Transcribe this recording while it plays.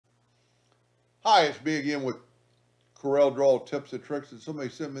Hi, it's me again with Corel Draw Tips and Tricks. And somebody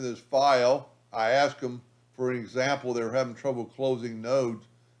sent me this file. I asked them for an example. They were having trouble closing nodes.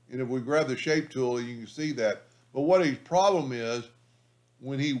 And if we grab the shape tool, you can see that. But what his problem is,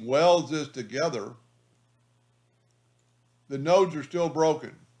 when he welds this together, the nodes are still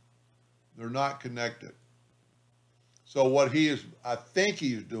broken. They're not connected. So what I think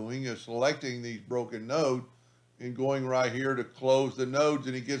he's doing is selecting these broken nodes and going right here to close the nodes,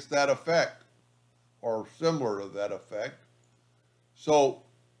 and he gets that effect, or similar to that effect. So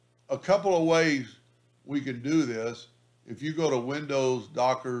a couple of ways we can do this. If you go to Windows,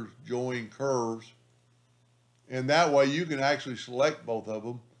 Dockers, Join Curves, and that way you can actually select both of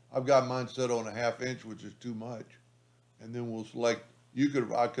them. I've got mine set on a 1/2 inch, which is too much. And then we'll select,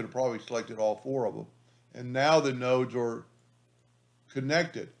 I could have probably selected all 4 of them. And now the nodes are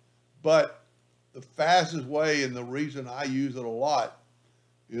connected. But the fastest way, and the reason I use it a lot,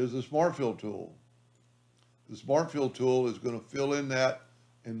 is the Smart Fill tool. The Smart Fill tool is going to fill in that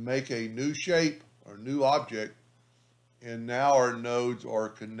and make a new shape or new object, and now our nodes are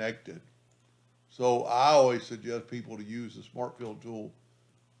connected. So I always suggest people to use the Smart Fill tool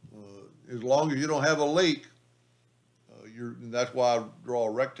as long as you don't have a leak. And that's why I draw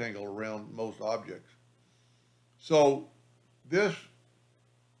a rectangle around most objects. So this,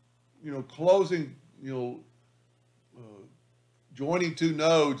 closing, joining 2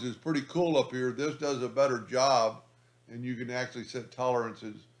 nodes is pretty cool up here. This does a better job, and you can actually set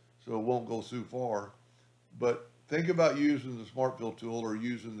tolerances so it won't go too far. But think about using the Smart Fill tool or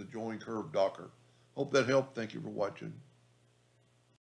using the Join Curve Docker. Hope that helped. Thank you for watching.